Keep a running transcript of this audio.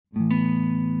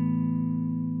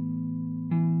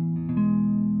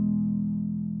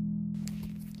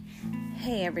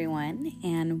Hey everyone,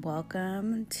 and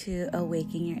welcome to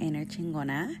Awaken Your Inner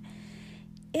Chingona.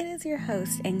 It is your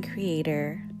host and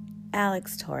creator,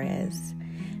 Alex Torres.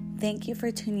 Thank you for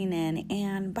tuning in.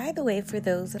 And by the way, for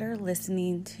those that are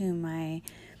listening to my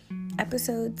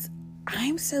episodes,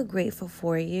 I'm so grateful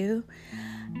for you.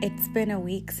 It's been a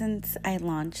week since I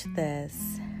launched this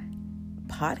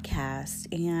podcast,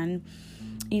 and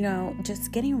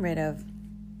just getting rid of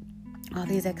all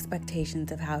these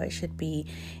expectations of how it should be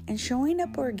and showing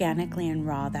up organically and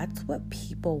raw. That's what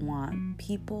people want.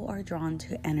 People are drawn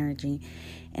to energy,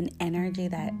 and energy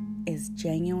that is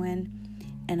genuine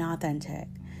and authentic.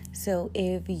 So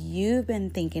if you've been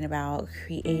thinking about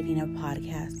creating a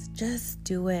podcast, just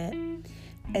do it.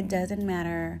 It doesn't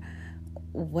matter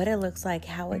what it looks like,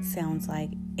 how it sounds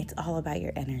like. It's all about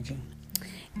your energy.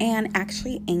 And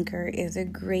actually, Anchor is a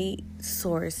great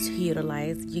source to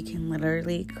utilize. You can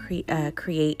literally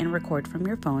create and record from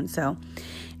your phone. So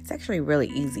it's actually really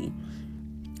easy.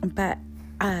 But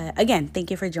again,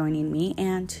 thank you for joining me.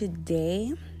 And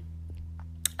today,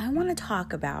 I want to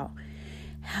talk about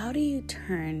how do you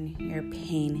turn your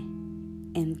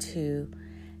pain into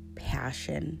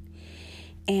passion.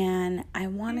 And I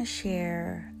want to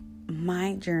share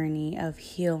my journey of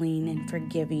healing and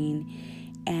forgiving,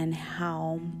 and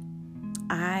how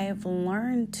I've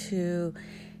learned to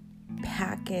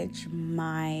package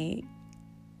my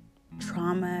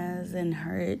traumas and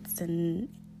hurts and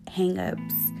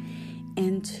hang-ups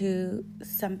into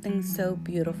something so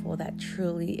beautiful that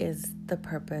truly is the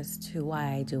purpose to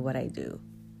why I do what I do.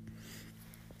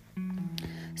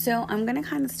 So I'm going to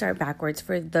kind of start backwards.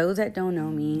 For those that don't know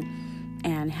me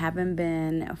and haven't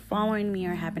been following me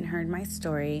or haven't heard my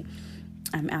story,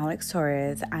 I'm Alex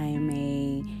Torres. I am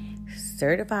a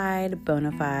certified,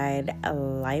 bona fide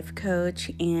life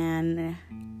coach, and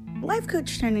life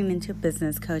coach turning into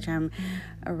business coach. I'm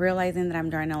realizing that I'm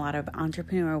drawing a lot of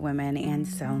entrepreneur women, and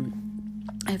so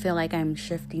I feel like I'm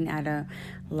shifting out of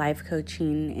life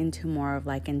coaching into more of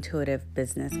like intuitive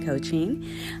business coaching.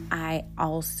 I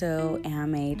also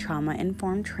am a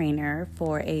trauma-informed trainer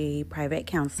for a private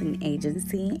counseling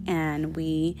agency, and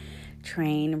we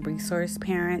train resource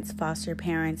parents, foster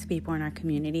parents, people in our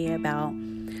community about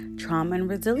trauma and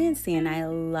resiliency, and I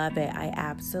love it. I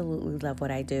absolutely love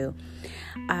what I do.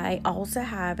 I also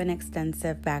have an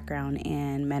extensive background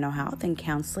in mental health and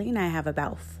counseling. I have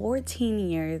about 14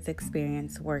 years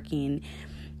experience working.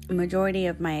 Majority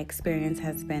of my experience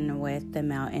has been with the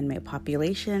male inmate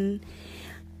population,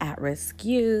 at-risk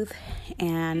youth,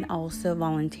 and also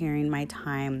volunteering my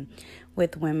time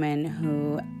with women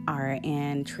who are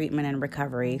in treatment and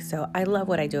recovery. So I love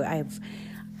what I do. I've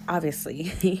obviously,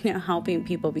 helping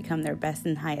people become their best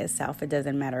and highest self. It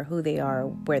doesn't matter who they are,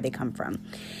 where they come from.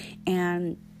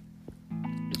 And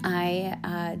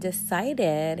I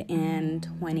decided in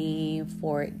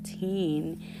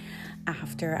 2014,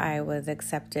 after I was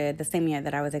accepted, the same year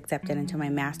that I was accepted into my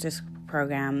master's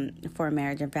program for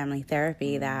marriage and family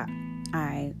therapy, that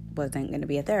I wasn't going to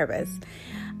be a therapist.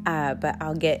 But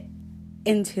I'll get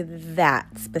into that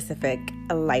specific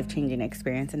life-changing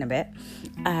experience in a bit.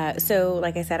 So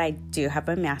like I said, I do have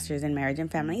a master's in marriage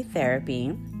and family therapy,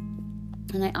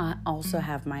 and I also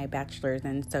have my bachelor's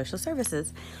in social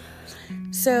services.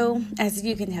 So as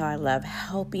you can tell, I love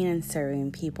helping and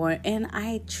serving people, and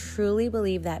I truly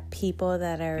believe that people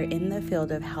that are in the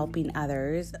field of helping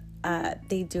others,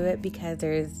 they do it because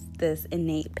there's this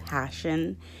innate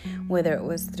passion, whether it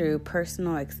was through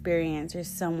personal experience or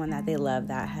someone that they love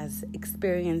that has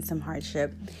experienced some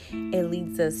hardship. It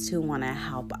leads us to want to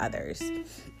help others.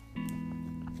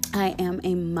 I am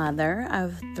a mother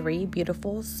of 3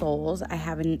 beautiful souls. I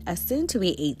have a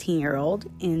soon-to-be 18-year-old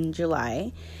in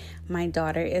July. My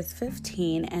daughter is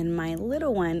 15, and my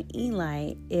little one,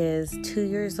 Eli, is 2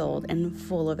 years old and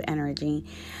full of energy.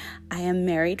 I am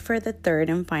married for the 3rd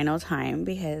and final time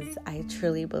because I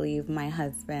truly believe my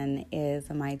husband is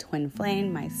my twin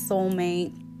flame, my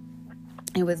soulmate.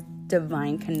 It was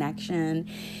divine connection,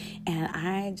 and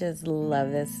I just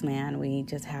love this man. We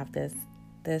just have this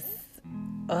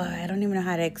I don't even know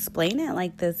how to explain it,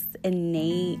 like this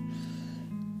innate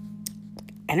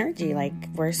energy, like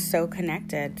we're so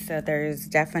connected. So there's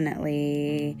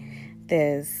definitely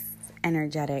this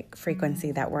energetic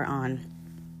frequency that we're on.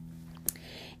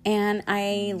 And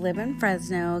I live in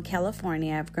Fresno,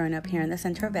 California. I've grown up here in the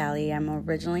Central Valley. I'm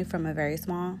originally from a very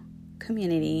small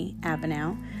community,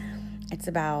 Avenel. It's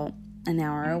about an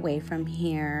hour away from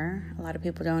here. A lot of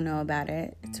people don't know about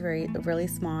it. It's a really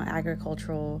small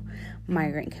agricultural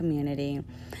migrant community.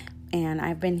 And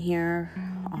I've been here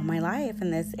all my life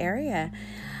in this area.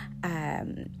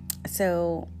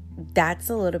 So that's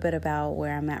a little bit about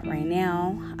where I'm at right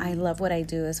now. I love what I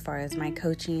do as far as my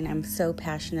coaching. I'm so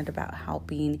passionate about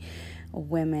helping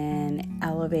women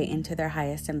elevate into their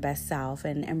highest and best self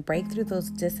and break through those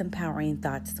disempowering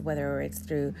thoughts, whether it's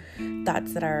through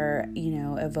thoughts that are,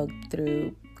 evoked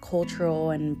through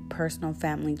cultural and personal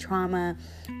family trauma,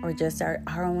 or just our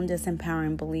own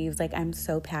disempowering beliefs. Like, I'm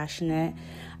so passionate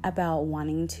about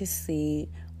wanting to see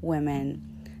women,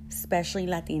 especially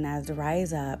Latinas,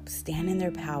 rise up, stand in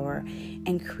their power,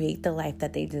 and create the life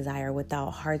that they desire without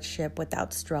hardship,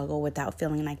 without struggle, without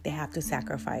feeling like they have to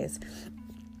sacrifice.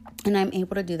 And I'm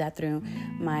able to do that through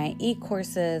my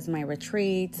e-courses, my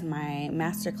retreats, my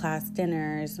masterclass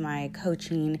dinners, my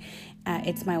coaching.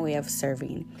 It's my way of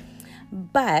serving.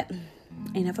 But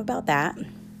enough about that.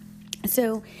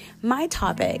 So my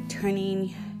topic,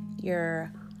 turning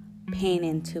your pain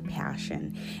into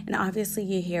passion. And obviously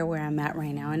you hear where I'm at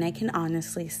right now. And I can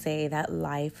honestly say that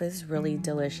life is really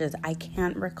delicious. I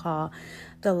can't recall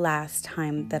the last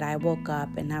time that I woke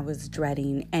up and I was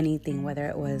dreading anything, whether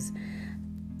it was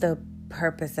the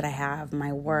purpose that I have,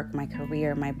 my work, my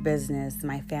career, my business,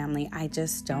 my family. I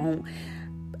just don't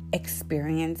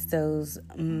experience those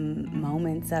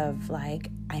moments of like,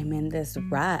 I'm in this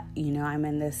rut, I'm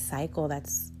in this cycle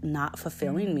that's not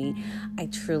fulfilling me. I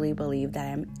truly believe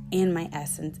that I'm in my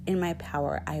essence, in my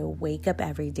power. I wake up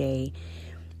every day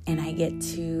and I get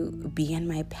to be in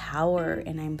my power,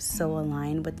 and I'm so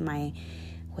aligned with my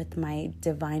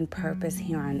divine purpose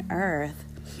here on earth.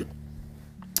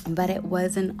 But it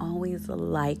wasn't always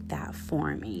like that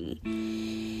for me.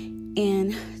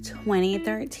 In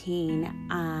 2013,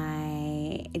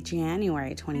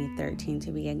 January 2013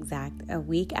 to be exact, a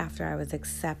week after I was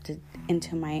accepted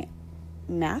into my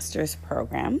master's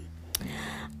program,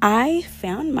 I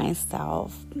found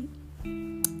myself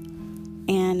in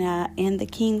the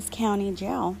Kings County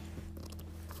Jail.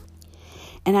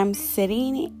 And I'm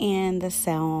sitting in the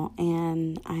cell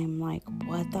and I'm like,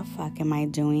 what the fuck am I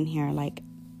doing here? Like,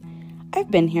 I've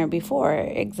been here before.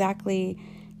 Exactly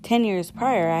 10 years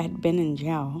prior, I had been in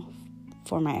jail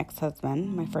for my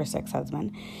ex-husband, my first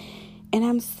ex-husband. And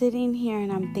I'm sitting here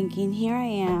and I'm thinking, here I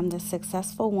am, the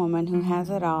successful woman who has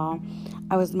it all.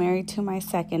 I was married to my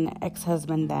second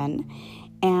ex-husband then,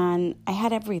 and I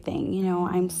had everything.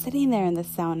 I'm sitting there in the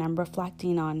cell and I'm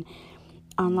reflecting on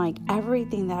like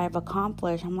everything that I've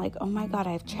accomplished. I'm like, oh my God,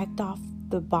 I've checked off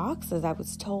the boxes. I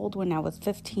was told when I was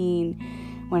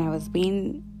 15, when I was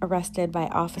being arrested by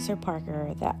Officer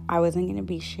Parker, that I wasn't going to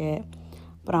be shit,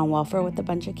 but on welfare with a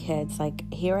bunch of kids.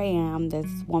 Like, here I am, this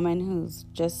woman who's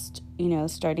just,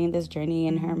 starting this journey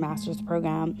in her master's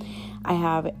program. I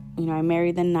have, I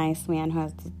married the nice man who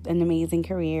has an amazing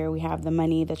career. We have the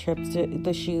money, the trips,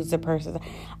 the shoes, the purses.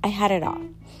 I had it all.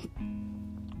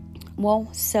 Well,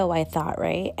 so I thought,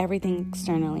 right? Everything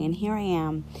externally. And here I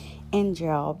am in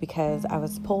jail because I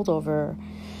was pulled over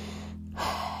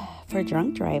for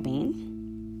drunk driving.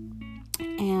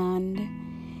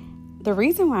 And the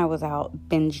reason why I was out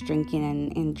binge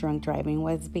drinking and drunk driving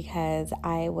was because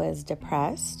I was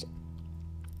depressed.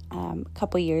 A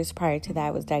couple years prior to that,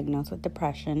 I was diagnosed with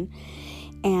depression.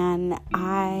 And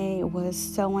I was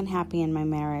so unhappy in my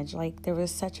marriage. Like, there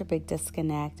was such a big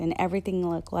disconnect, and everything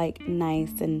looked like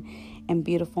nice and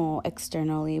beautiful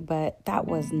externally, but that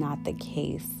was not the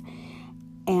case.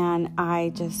 And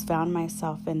I just found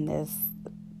myself in this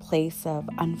place of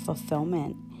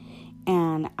unfulfillment.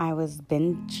 And I was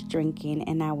binge drinking,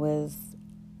 and I was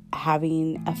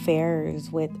having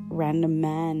affairs with random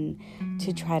men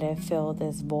to try to fill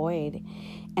this void.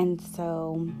 And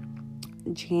so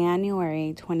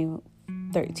January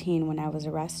 2013, when I was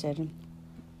arrested,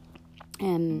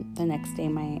 and the next day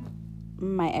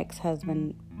my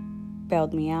ex-husband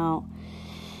bailed me out,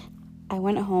 I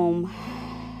went home,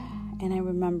 and I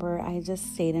remember I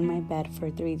just stayed in my bed for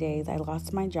 3 days. I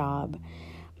lost my job.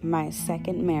 My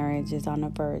second marriage is on the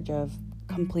verge of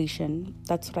completion.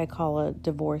 That's what I call a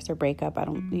divorce or breakup. I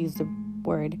don't use the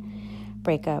word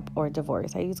breakup or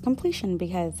divorce. I use completion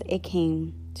because it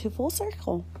came to full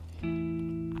circle.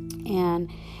 And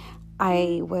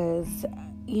I was,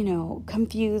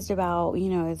 confused about,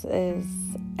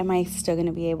 am I still going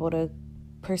to be able to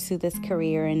pursue this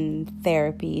career in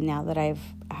therapy now that I've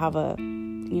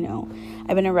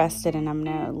been arrested and I'm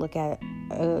going to look at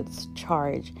a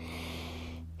charge.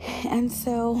 And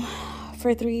so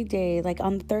for 3 days, like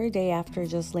on the third day after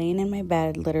just laying in my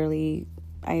bed, literally,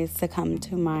 I succumbed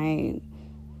to my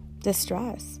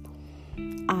distress.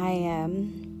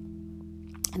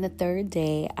 The third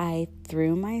day, I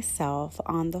threw myself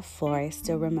on the floor. I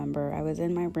still remember I was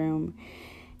in my room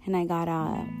And I got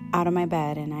out of my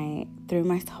bed and I threw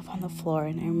myself on the floor,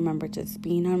 and I remember just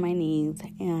being on my knees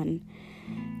and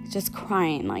just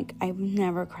crying. Like, I've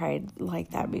never cried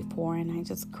like that before. And I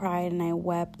just cried and I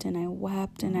wept and I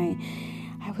wept and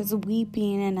I was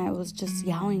weeping, and I was just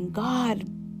yelling, God,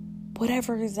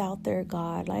 whatever is out there,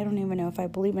 God. I don't even know if I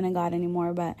believe in a God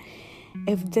anymore, but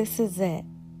if this is it,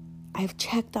 I've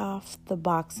checked off the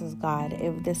boxes, God.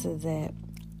 If this is it,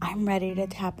 I'm ready to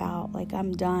tap out. Like,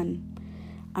 I'm done.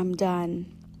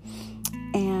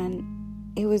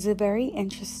 And it was a very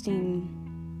interesting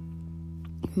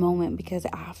moment, because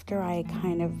after I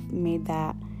kind of made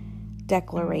that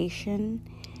declaration,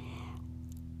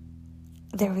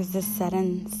 there was this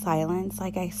sudden silence.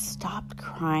 Like, I stopped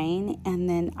crying, and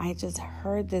then I just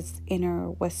heard this inner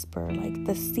whisper, like,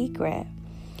 the secret.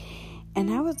 And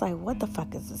I was like, what the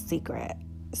fuck is the secret?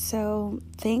 So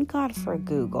thank God for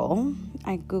Google.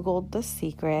 I Googled the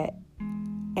secret,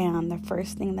 and the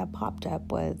first thing that popped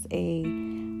up was a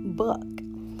book.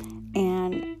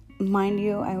 And mind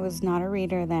you, I was not a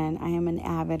reader then. I am an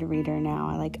avid reader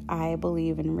now. I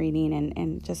believe in reading,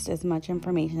 and just as much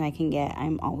information I can get,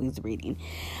 I'm always reading.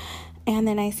 And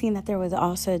then I seen that there was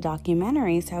also a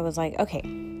documentary, so I was like, okay,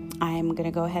 I'm going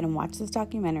to go ahead and watch this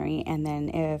documentary, and then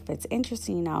if it's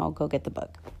interesting, I'll go get the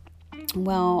book.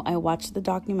 Well, I watched the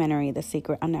documentary, The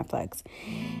Secret, on Netflix,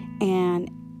 and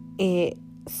it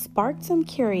sparked some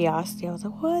curiosity. I was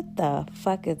like, what the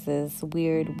fuck is this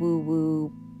weird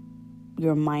woo-woo,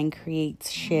 your mind creates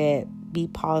shit, be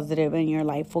positive and your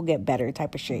life will get better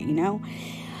type of shit,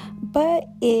 But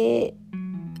it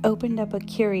opened up a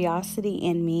curiosity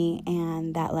in me,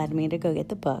 and that led me to go get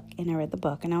the book. And I read the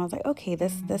book, and I was like, okay,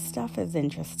 this stuff is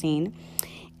interesting.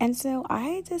 And so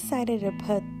I decided to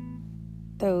put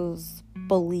those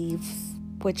beliefs,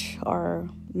 which are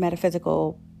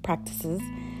metaphysical practices,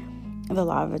 the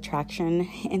law of attraction,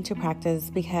 into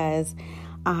practice, because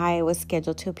I was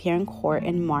scheduled to appear in court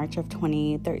in March of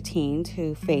 2013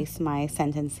 to face my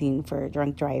sentencing for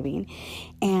drunk driving.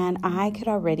 And I could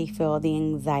already feel the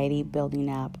anxiety building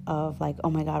up of like, oh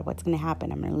my God, what's going to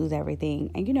happen? I'm going to lose everything.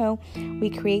 And we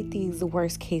create these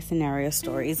worst case scenario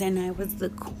stories, and I was the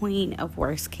queen of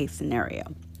worst case scenario.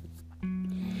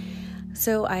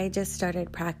 So I just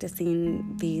started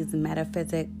practicing these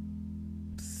metaphysic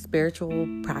spiritual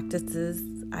practices.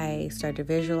 I started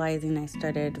visualizing. I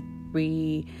started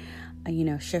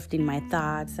shifting my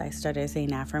thoughts. I started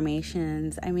saying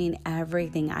affirmations.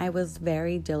 Everything. I was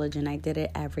very diligent. I did it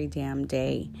every damn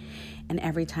day. And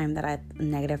every time that a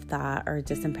negative thought or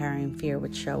disempowering fear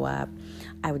would show up,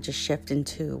 I would just shift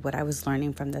into what I was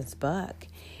learning from this book.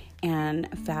 And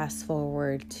fast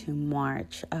forward to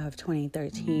March of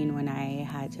 2013, when I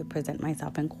had to present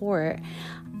myself in court,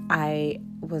 my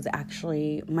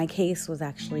case was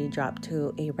actually dropped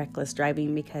to a reckless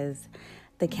driving, because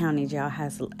the county jail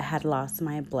had lost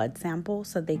my blood sample,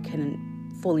 so they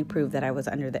couldn't fully prove that I was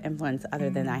under the influence, other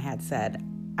than I had said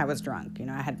I was drunk.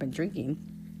 I had been drinking.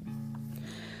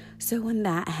 So when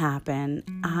that happened,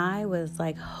 I was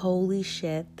like, holy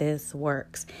shit, this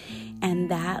works.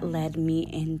 And that led me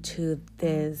into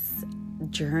this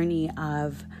journey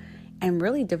of, and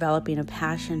really developing a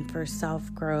passion for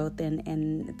self-growth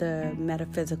and the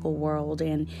metaphysical world,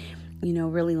 and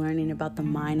really learning about the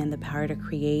mind and the power to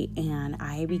create. And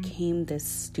I became this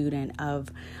student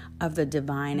of the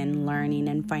divine, and learning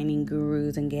and finding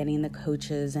gurus and getting the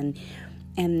coaches.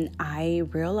 And I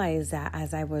realized that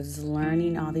as I was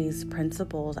learning all these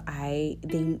principles,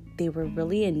 they were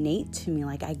really innate to me.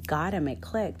 Like, I got them, it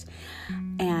clicked.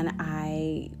 And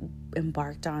I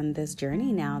embarked on this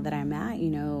journey now that I'm at,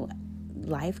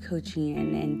 life coaching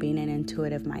and being an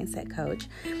intuitive mindset coach.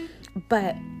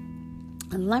 But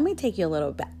let me take you a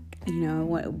little back,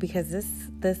 because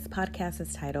this podcast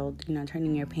is titled,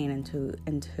 turning your pain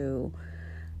into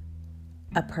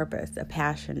a purpose, a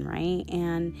passion, right?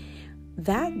 And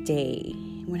that day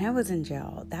when I was in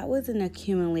jail, that was an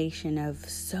accumulation of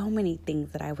so many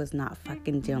things that I was not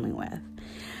fucking dealing with.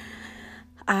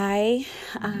 I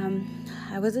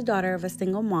was a daughter of a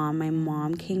single mom. My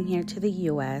mom came here to the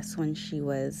U.S. when she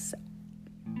was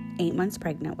 8 months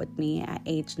pregnant with me at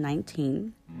age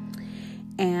 19.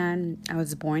 And I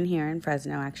was born here in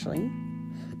Fresno, actually.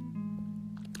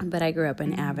 But I grew up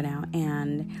in Avenel.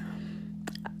 And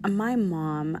my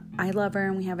mom, I love her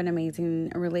and we have an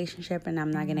amazing relationship, and I'm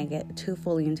not going to get too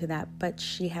fully into that, but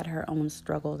she had her own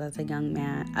struggles as a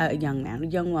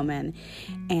young woman,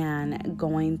 and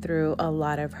going through a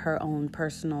lot of her own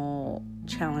personal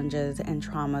challenges and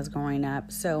traumas growing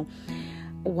up. So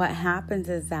what happens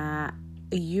is that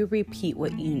you repeat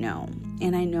what you know.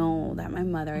 And I know that my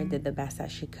mother did the best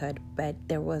that she could, but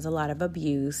there was a lot of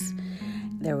abuse.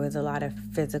 there was a lot of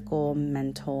physical,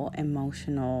 mental,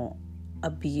 emotional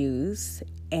abuse.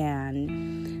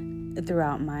 And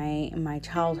throughout my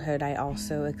childhood, I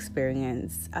also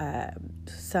experienced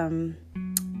some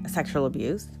sexual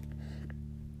abuse.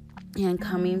 And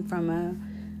coming from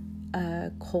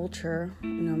a culture,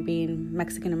 being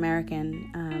Mexican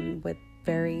American, with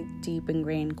very deep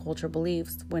ingrained cultural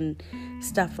beliefs, when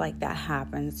stuff like that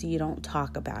happens, you don't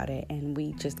talk about it, and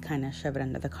we just kind of shove it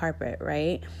under the carpet,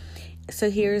 right?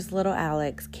 So here's little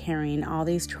Alex carrying all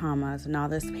these traumas and all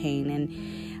this pain.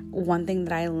 And one thing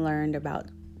that I learned about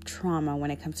trauma when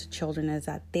it comes to children is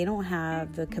that they don't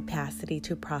have the capacity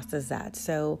to process that.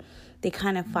 So they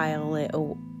kind of file it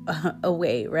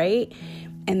away, right?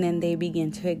 And then they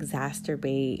begin to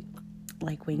exacerbate,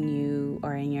 like when you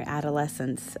are in your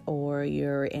adolescence or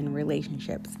you're in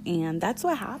relationships. And that's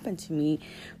what happened to me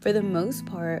for the most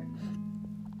part.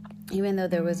 Even though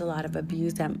there was a lot of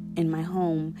abuse in my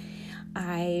home,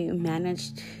 I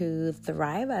managed to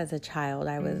thrive as a child.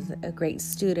 I was a great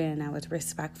student. I was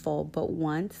respectful. But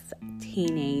once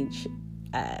teenage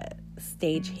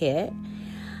stage hit,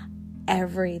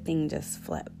 everything just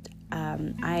flipped.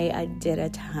 I did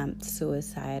attempt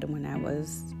suicide when I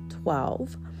was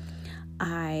 12.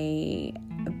 I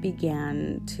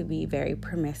began to be very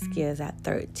promiscuous at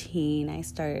 13. I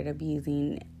started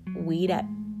abusing weed at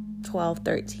 12,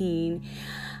 13.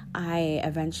 I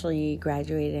eventually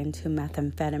graduated into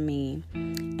methamphetamine,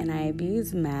 and I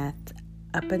abused meth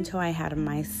up until I had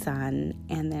my son,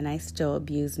 and then I still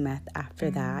abused meth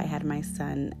after that. I had my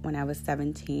son when I was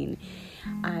 17.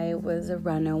 I was a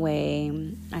runaway.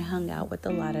 I hung out with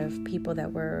a lot of people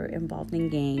that were involved in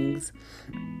gangs,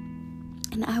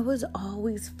 and I was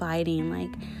always fighting.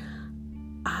 Like,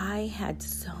 I had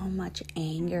so much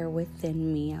anger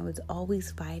within me. I was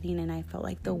always fighting, and I felt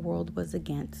like the world was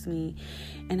against me.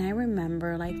 And I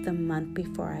remember, like, the month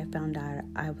before I found out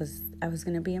I was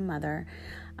going to be a mother,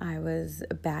 I was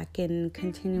back in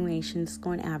continuation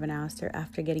school in Avenel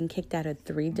after getting kicked out of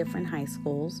 3 different high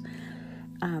schools.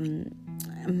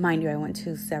 Mind you, I went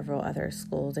to several other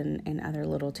schools in other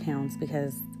little towns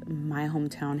because my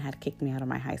hometown had kicked me out of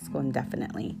my high school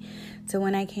indefinitely. So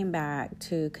when I came back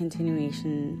to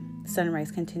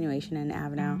Sunrise Continuation in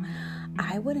Avenel,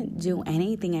 I wouldn't do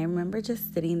anything. I remember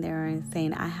just sitting there and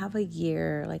saying, I have a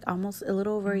year, like almost a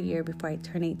little over a year before I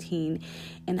turn 18,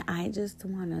 and I just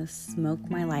want to smoke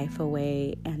my life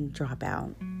away and drop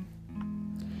out.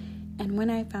 And when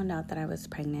I found out that I was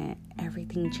pregnant,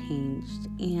 everything changed.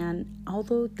 And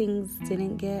although things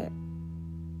didn't get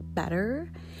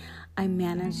better, I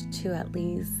managed to at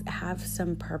least have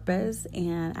some purpose,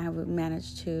 and I would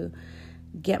manage to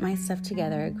get my stuff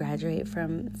together, graduate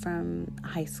from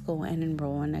high school, and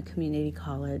enroll in a community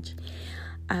college.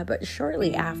 But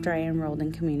shortly after I enrolled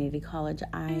in community college,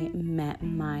 I met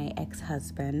my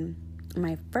ex-husband,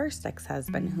 my first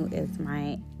ex-husband, who is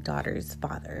my daughter's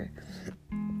father.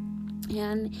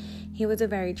 And he was a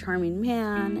very charming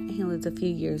man. He was a few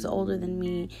years older than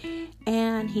me,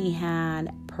 and he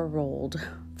had paroled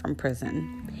from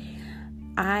prison.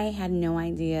 I had no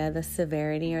idea the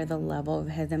severity or the level of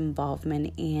his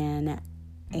involvement in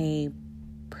a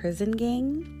prison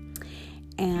gang,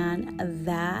 and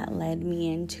that led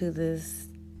me into this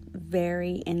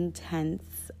very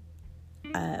intense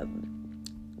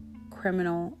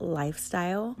criminal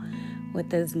lifestyle with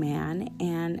this man.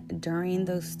 And during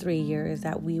those 3 years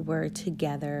that we were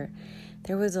together,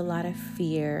 there was a lot of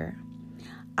fear.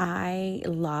 I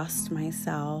lost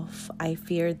myself. I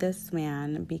feared this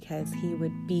man because he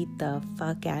would beat the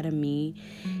fuck out of me.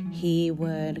 He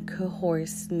would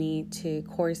coerce me to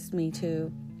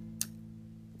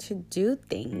do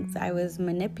things. I was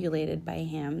manipulated by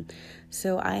him.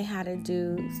 So I had to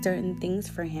do certain things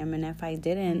for him, and if I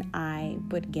didn't, I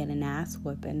would get an ass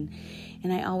whooping.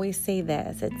 And I always say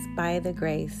this, it's by the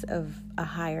grace of a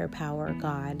higher power,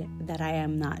 God, that I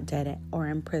am not dead or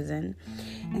in prison.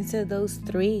 And so those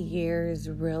 3 years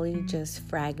really just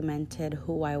fragmented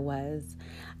who I was.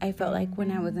 I felt like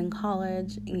when I was in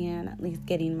college and at least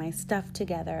getting my stuff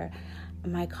together,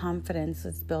 my confidence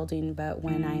was building. But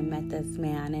when I met this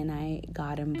man and I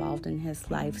got involved in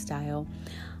his lifestyle,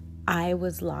 I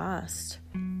was lost.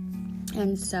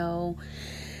 And so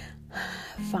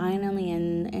finally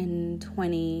in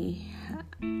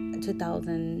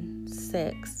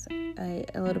 2006, a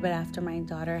little bit after my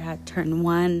daughter had turned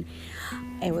 1,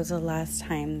 it was the last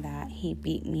time that he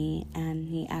beat me, and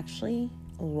he actually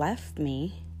left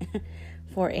me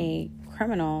for a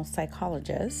criminal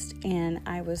psychologist. And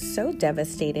I was so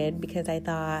devastated because I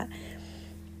thought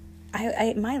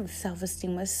my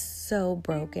self-esteem was so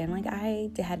broken. Like, I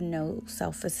had no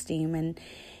self-esteem, and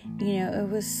it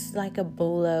was like a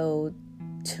blow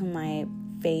to my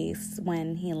face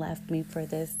when he left me for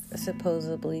this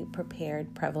supposedly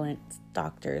prepared prevalent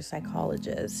doctor,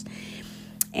 psychologist.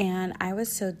 And I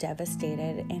was so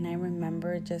devastated, and I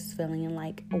remember just feeling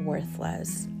like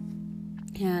worthless.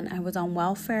 And I was on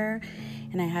welfare,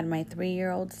 and I had my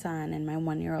 3-year-old son and my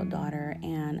 1-year-old daughter,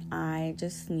 and I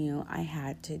just knew I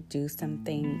had to do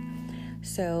something.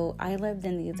 So I lived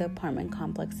in these apartment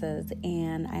complexes,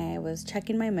 and I was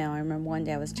checking my mail. I remember one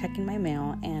day I was checking my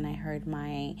mail, and I heard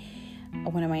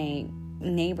one of my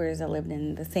neighbors that lived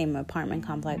in the same apartment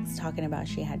complex talking about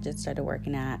she had just started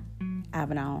working at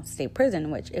Avenal State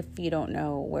Prison, which, if you don't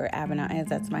know where Avenal is,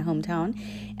 that's my hometown.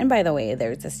 And by the way,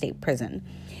 there's a state prison,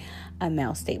 a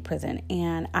male state prison.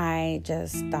 And I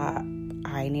just thought,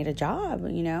 I need a job,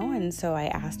 and so I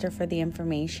asked her for the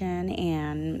information,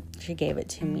 and she gave it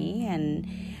to me. And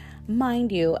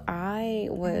mind you, I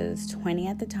was 20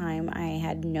 at the time. I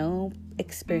had no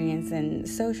experience in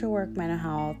social work, mental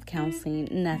health, counseling,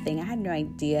 nothing. I had no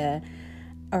idea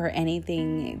or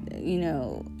anything,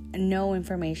 no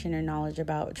information or knowledge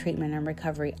about treatment and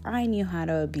recovery. I knew how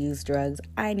to abuse drugs.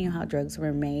 I knew how drugs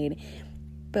were made.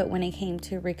 But when it came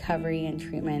to recovery and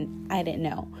treatment, I didn't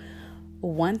know.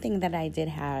 One thing that I did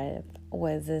have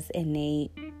was this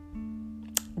innate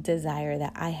desire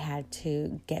that I had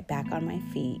to get back on my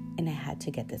feet, and I had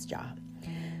to get this job.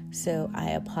 So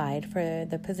I applied for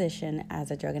the position as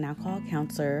a drug and alcohol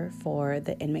counselor for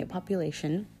the inmate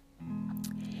population,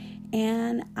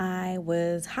 and I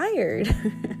was hired.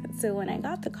 So when I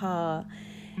got the call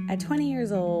at 20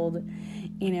 years old,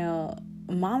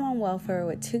 mom on welfare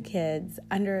with 2 kids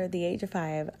under the age of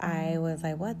 5, I was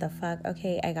like, what the fuck?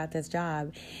 Okay, I got this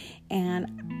job.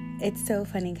 And it's so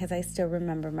funny because I still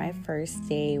remember my first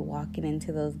day walking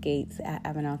into those gates at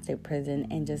Avenal State Prison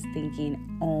and just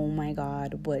thinking, oh my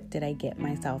God, what did I get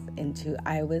myself into?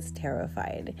 I was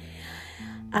terrified.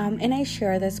 And I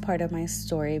share this part of my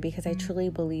story because I truly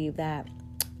believe that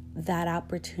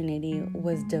opportunity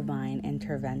was divine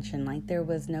intervention. Like, there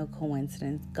was no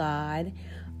coincidence. God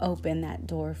opened that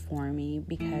door for me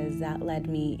because that led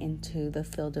me into the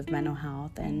field of mental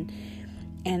health. And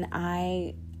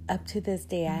I, up to this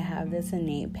day, I have this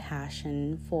innate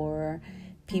passion for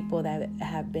people that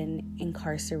have been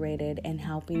incarcerated and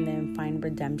helping them find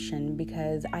redemption,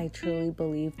 because I truly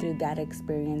believe through that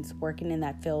experience working in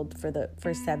that field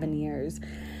for 7 years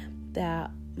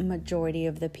that majority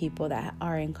of the people that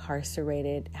are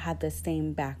incarcerated had the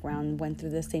same background, went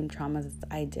through the same traumas as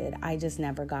I did. I just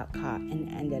never got caught and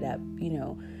ended up,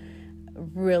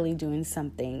 really doing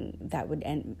something that would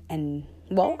end. And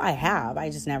well, I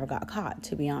just never got caught,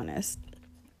 to be honest.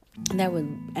 That would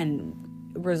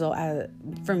result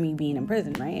for me being in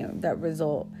prison, right? That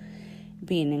result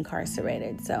being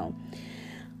incarcerated. So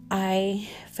I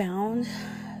found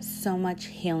so much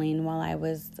healing while I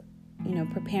was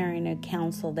preparing to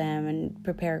counsel them and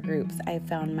prepare groups. I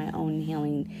found my own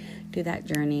healing through that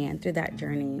journey, and through that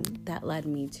journey that led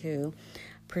me to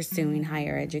pursuing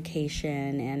higher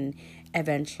education, and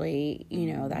eventually,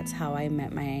 that's how I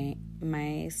met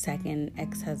my second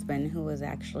ex-husband, who was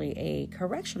actually a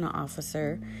correctional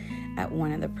officer at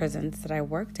one of the prisons that I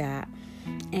worked at.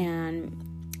 And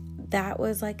that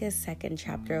was like a second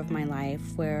chapter of my life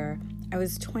where I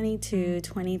was 22,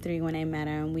 23 when I met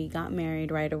him. We got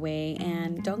married right away.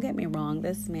 And don't get me wrong,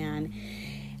 this man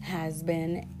has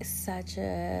been such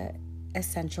a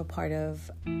essential part of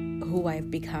who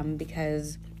I've become,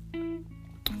 because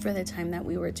for the time that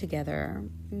we were together,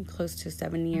 close to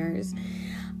 7 years,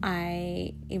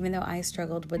 even though I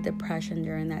struggled with depression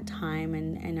during that time,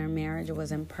 and our marriage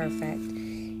wasn't perfect,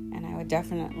 and I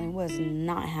definitely was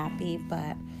not happy,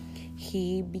 but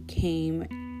he became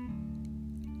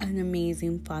an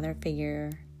amazing father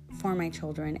figure for my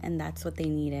children, and that's what they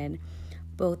needed.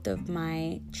 Both of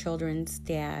my children's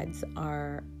dads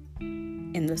are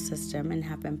in the system and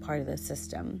have been part of the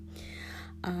system.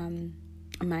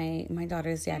 My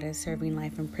daughter's dad is serving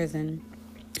life in prison,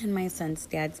 and my son's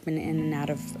dad's been in and out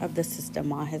of the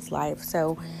system all his life.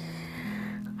 So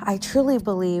I truly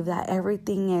believe that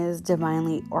everything is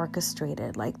divinely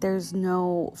orchestrated. Like, there's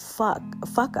no fuck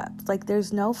ups. Like,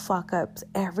 there's no fuck ups.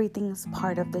 Everything's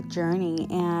part of the journey.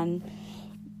 And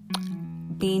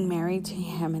being married to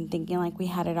him and thinking like we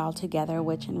had it all together,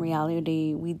 which in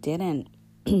reality we didn't.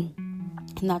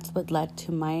 And that's what led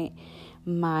to my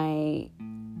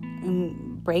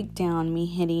breakdown, me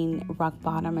hitting rock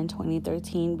bottom in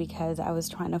 2013, because I was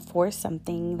trying to force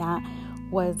something that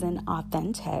wasn't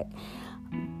authentic.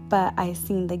 But I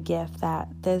seen the gift that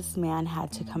this man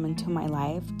had to come into my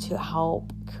life to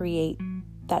help create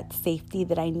that safety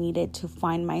that I needed to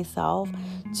find myself,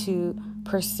 to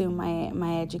pursue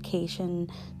my education,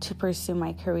 to pursue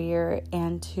my career,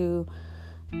 and to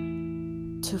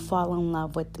fall in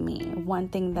love with me. One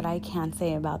thing that I can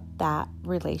say about that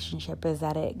relationship is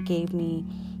that it gave me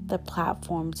the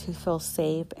platform to feel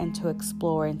safe and to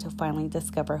explore and to finally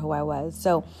discover who I was.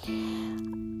 So,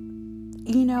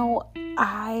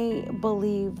 I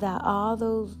believe that all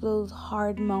those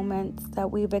hard moments that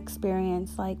we've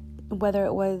experienced, like whether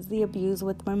it was the abuse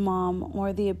with my mom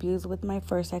or the abuse with my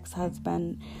first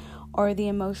ex-husband or the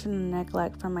emotional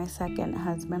neglect from my second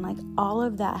husband, like all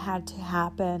of that had to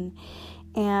happen.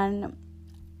 And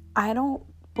I don't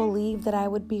believe that I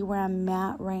would be where I'm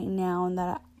at right now and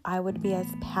that I would be as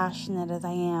passionate as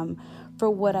I am for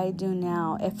what I do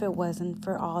now if it wasn't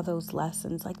for all those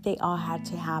lessons. Like, they all had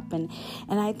to happen.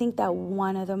 And I think that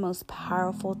one of the most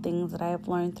powerful things that I have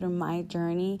learned through my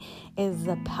journey is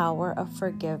the power of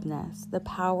forgiveness. The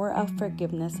power of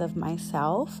forgiveness of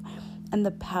myself and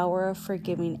the power of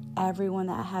forgiving everyone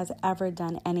that has ever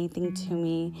done anything to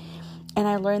me. And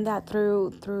I learned that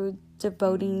through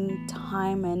devoting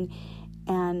time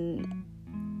and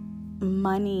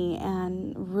money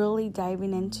and really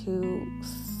diving into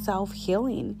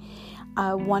self-healing.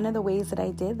 One of the ways that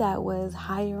I did that was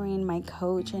hiring my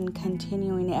coach and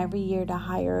continuing every year to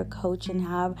hire a coach and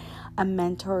have a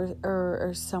mentor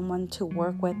or someone to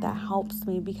work with that helps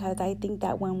me, because I think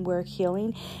that when we're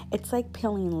healing, it's like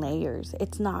peeling layers.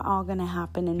 It's not all going to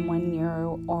happen in 1 year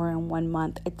or in 1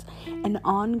 month. It's an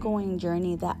ongoing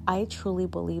journey that I truly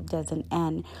believe doesn't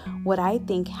end. What I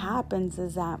think happens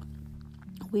is that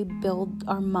we build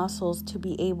our muscles to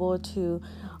be able to,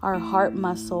 our heart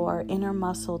muscle, our inner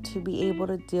muscle, to be able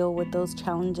to deal with those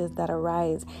challenges that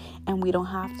arise. And we don't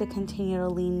have to continue to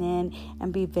lean in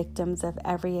and be victims of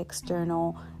every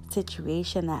external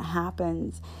situation that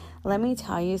happens. Let me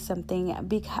tell you something,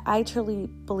 because I truly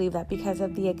believe that because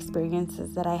of the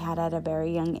experiences that I had at a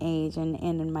very young age and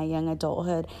in my young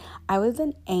adulthood, I was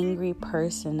an angry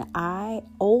person.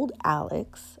 Old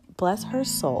Alex, bless her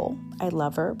soul, I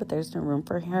love her, but there's no room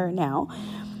for her now.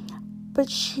 But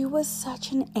she was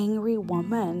such an angry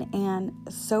woman and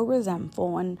so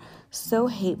resentful and so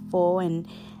hateful and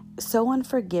so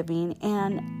unforgiving.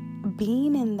 And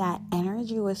being in that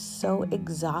energy was so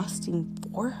exhausting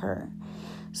for her.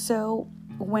 So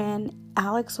when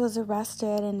Alex was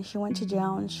arrested and she went to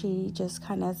jail and she just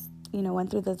kind of,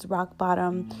 went through this rock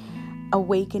bottom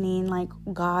awakening, like,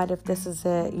 God, if this is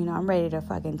it, I'm ready to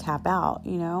fucking tap out,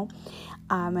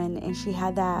 and she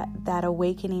had that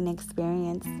awakening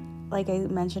experience, like I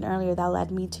mentioned earlier, that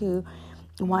led me to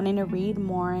wanting to read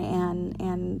more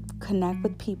and connect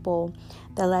with people,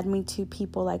 that led me to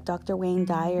people like Dr. Wayne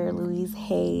Dyer, Louise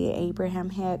Hay, Abraham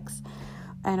Hicks,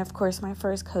 and of course my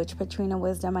first coach, Patrina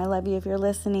Wisdom. I love you if you're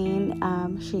listening.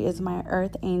 She is my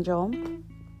earth angel.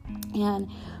 And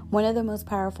one of the most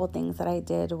powerful things that I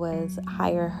did was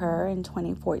hire her in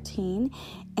 2014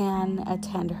 and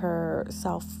attend her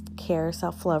self-care,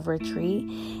 self-love retreat.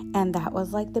 And that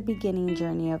was like the beginning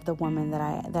journey of the woman that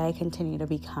I continue to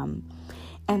become.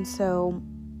 And so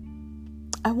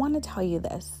I want to tell you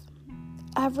this.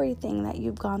 Everything that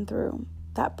you've gone through,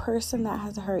 that person that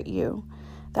has hurt you,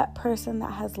 that person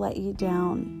that has let you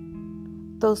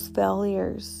down, those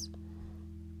failures,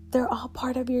 they're all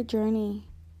part of your journey.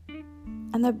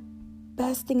 And the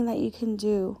best thing that you can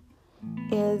do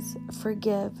is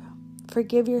forgive.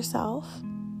 Forgive yourself.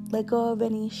 Let go of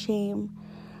any shame,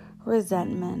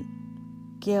 resentment,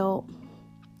 guilt,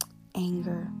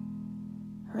 anger,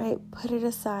 right? Put it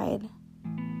aside.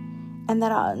 And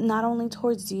that not only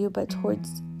towards you, but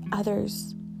towards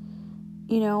others.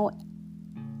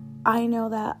 I know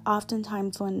that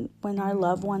oftentimes when our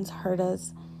loved ones hurt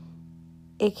us,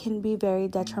 it can be very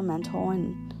detrimental.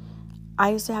 And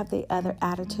I used to have the other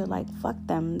attitude, like, fuck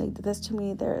them. They did this to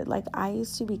me. They're like, I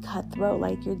used to be cutthroat,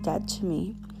 like, you're dead to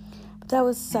me. But that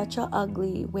was such an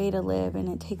ugly way to live, and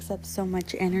it takes up so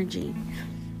much energy.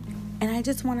 And I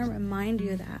just want to remind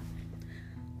you that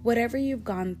whatever you've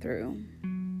gone through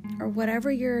or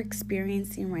whatever you're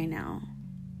experiencing right now,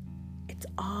 it's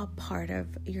all part of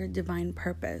your divine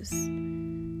purpose.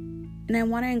 And I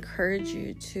want to encourage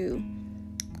you to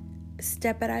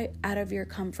step out of your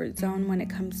comfort zone when it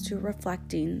comes to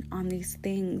reflecting on these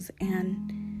things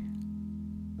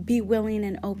and be willing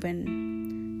and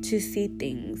open to see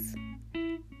things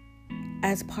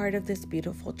as part of this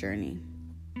beautiful journey.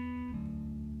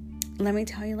 Let me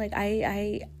tell you, like,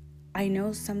 I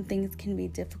know some things can be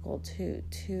difficult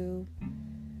to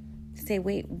say,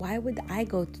 wait, why would I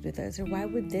go through this? Or why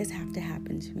would this have to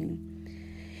happen to me?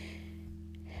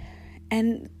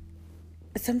 And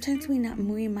sometimes we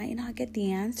might not get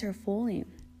the answer fully.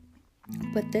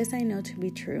 But this I know to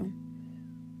be true.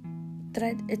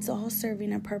 it's all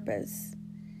serving a purpose.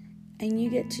 And you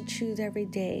get to choose every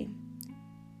day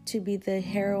to be the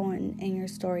heroine in your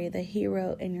story, the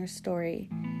hero in your story,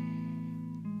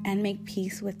 and make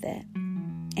peace with it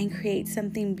and create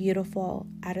something beautiful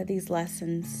out of these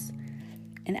lessons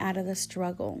and out of the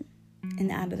struggle and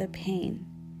out of the pain.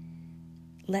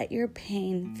 Let your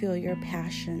pain fuel your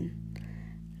passion.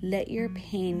 Let your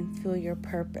pain fuel your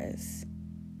purpose.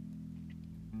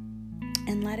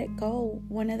 And let it go.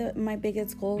 One of my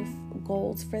biggest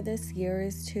goals for this year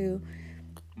is to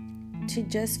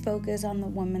just focus on the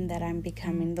woman that I'm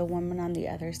becoming, the woman on the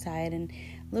other side, and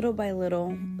little by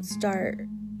little start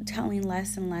telling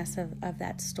less and less of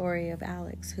that story of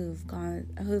Alex who's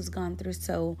gone through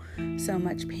so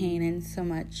much pain and so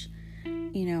much,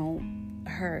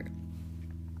 hurt.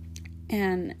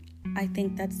 And I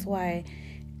think that's why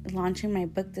launching my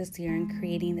book this year and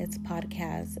creating this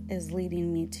podcast is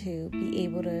leading me to be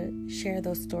able to share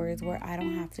those stories where I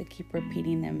don't have to keep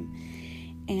repeating them.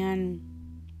 And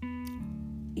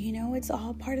it's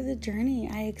all part of the journey.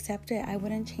 I accept it. I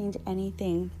wouldn't change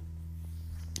anything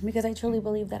because I truly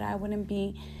believe that I wouldn't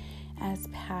be as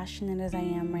passionate as I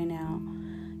am right now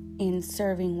in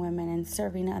serving women and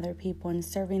serving other people and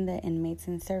serving the inmates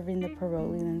and serving the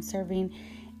parolees and serving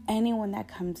anyone that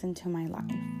comes into my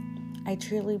life. I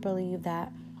truly believe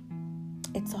that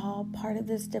it's all part of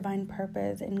this divine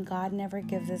purpose, and God never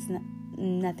gives us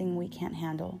nothing we can't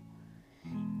handle.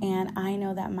 And I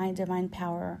know that my divine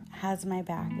power has my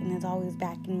back and is always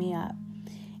backing me up.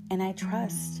 And I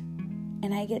trust.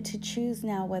 And I get to choose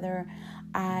now whether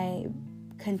I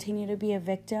continue to be a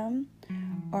victim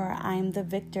or I'm the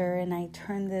victor and I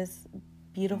turn this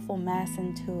beautiful mess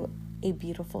into a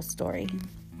beautiful story.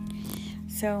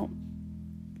 So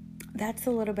that's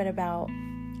a little bit about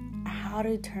how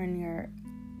to turn your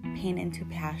pain into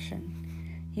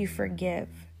passion. You forgive.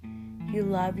 You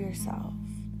love yourself.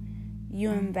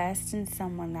 You invest in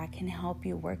someone that can help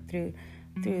you work through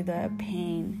the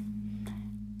pain.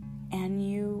 And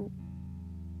you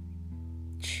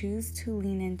choose to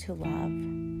lean into love.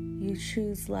 You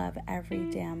choose love every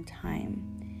damn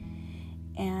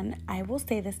time. And I will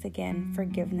say this again,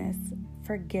 forgiveness.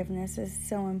 Forgiveness is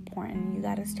so important. You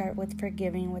got to start with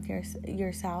forgiving with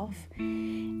yourself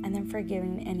and then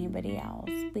forgiving anybody else.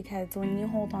 Because when you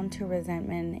hold on to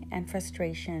resentment and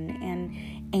frustration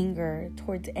and anger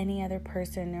towards any other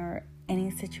person or any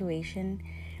situation,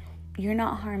 you're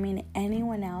not harming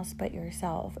anyone else but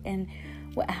yourself. And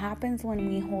what happens when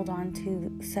we hold on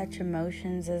to such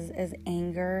emotions as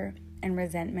anger and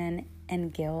resentment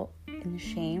and guilt and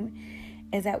shame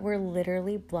is that we're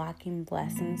literally blocking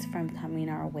blessings from coming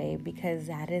our way, because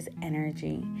that is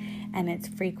energy, and it's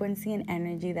frequency and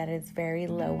energy that is very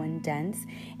low and dense,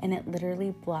 and it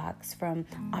literally blocks from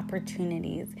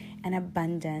opportunities and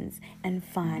abundance and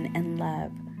fun and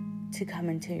love to come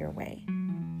into your way.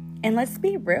 And let's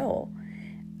be real.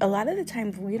 A lot of the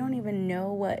times we don't even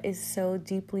know what is so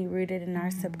deeply rooted in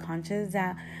our subconscious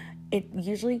that it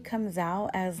usually comes out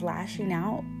as lashing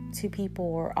out to people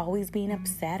or always being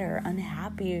upset or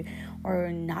unhappy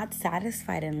or not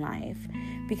satisfied in life,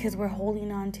 because we're holding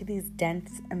on to these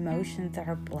dense emotions that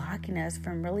are blocking us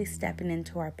from really stepping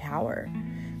into our power.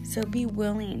 So be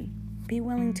willing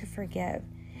to forgive.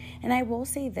 And I will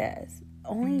say this,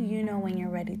 only you know when you're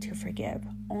ready to forgive.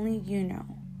 Only you know.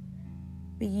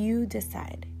 But you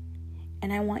decide.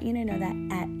 And I want you to know that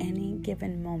at any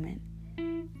given moment,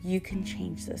 you can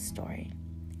change this story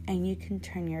and you can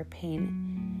turn your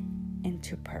pain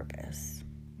into purpose.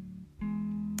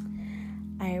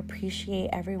 I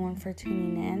appreciate everyone for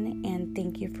tuning in, and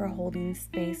thank you for holding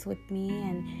space with me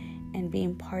and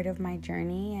being part of my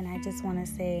journey. And I just want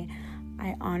to say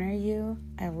I honor you,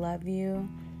 I love you,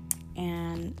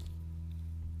 and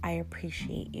I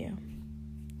appreciate you.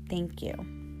 Thank you.